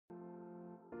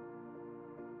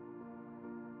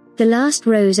The Last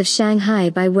Rose of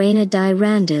Shanghai by Weina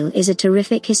Randel is a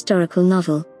terrific historical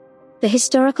novel. The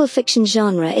historical fiction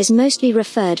genre is mostly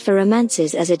referred for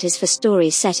romances as it is for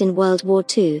stories set in World War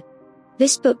II.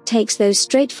 This book takes those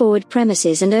straightforward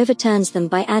premises and overturns them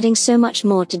by adding so much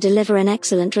more to deliver an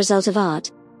excellent result of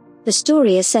art. The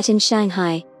story is set in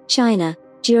Shanghai, China,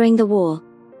 during the war.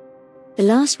 The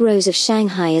Last Rose of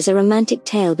Shanghai is a romantic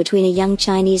tale between a young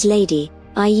Chinese lady,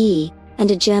 Yi,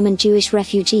 and a German Jewish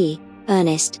refugee,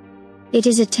 Ernest. It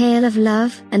is a tale of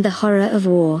love and the horror of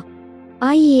war.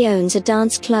 Yi owns a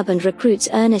dance club and recruits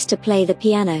Ernest to play the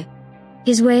piano.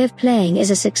 His way of playing is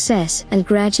a success, and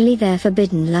gradually their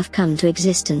forbidden love come to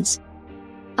existence.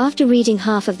 After reading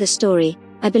half of the story,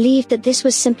 I believed that this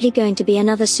was simply going to be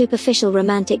another superficial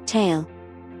romantic tale.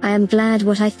 I am glad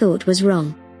what I thought was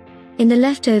wrong. In the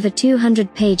leftover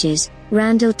 200 pages,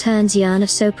 Randel turns yarn of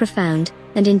so profound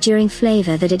and enduring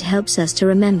flavor that it helps us to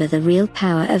remember the real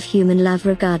power of human love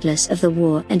regardless of the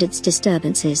war and its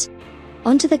disturbances.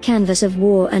 Onto the canvas of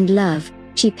war and love,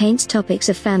 she paints topics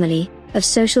of family, of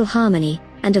social harmony,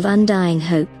 and of undying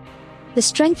hope. The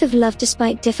strength of love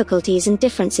despite difficulties and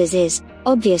differences is,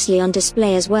 obviously, on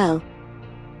display as well.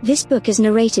 This book is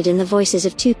narrated in the voices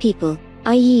of two people,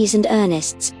 Yi's and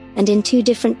Ernest's, and in two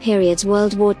different periods,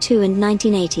 World War II and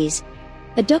 1980s.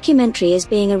 A documentary is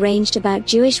being arranged about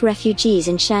Jewish refugees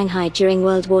in Shanghai during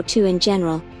World War II in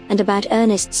general, and about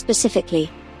Ernest specifically.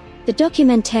 The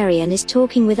documentarian is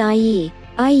talking with Yi.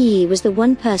 Yi was the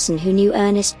one person who knew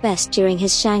Ernest best during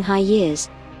his Shanghai years.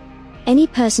 Any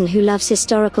person who loves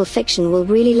historical fiction will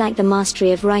really like the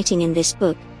mastery of writing in this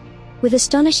book. With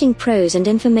astonishing prose and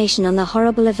information on the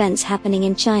horrible events happening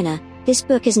in China, this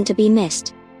book isn't to be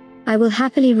missed. I will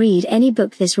happily read any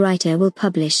book this writer will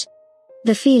publish.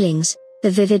 The feelings, the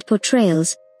vivid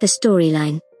portrayals, the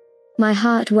storyline. My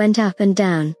heart went up and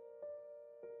down.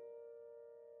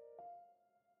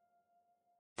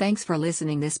 Thanks for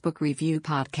listening this book review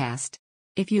podcast.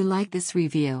 If you like this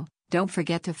review, don't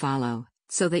forget to follow,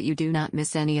 so that you do not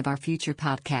miss any of our future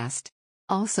podcast.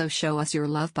 Also show us your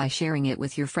love by sharing it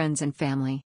with your friends and family.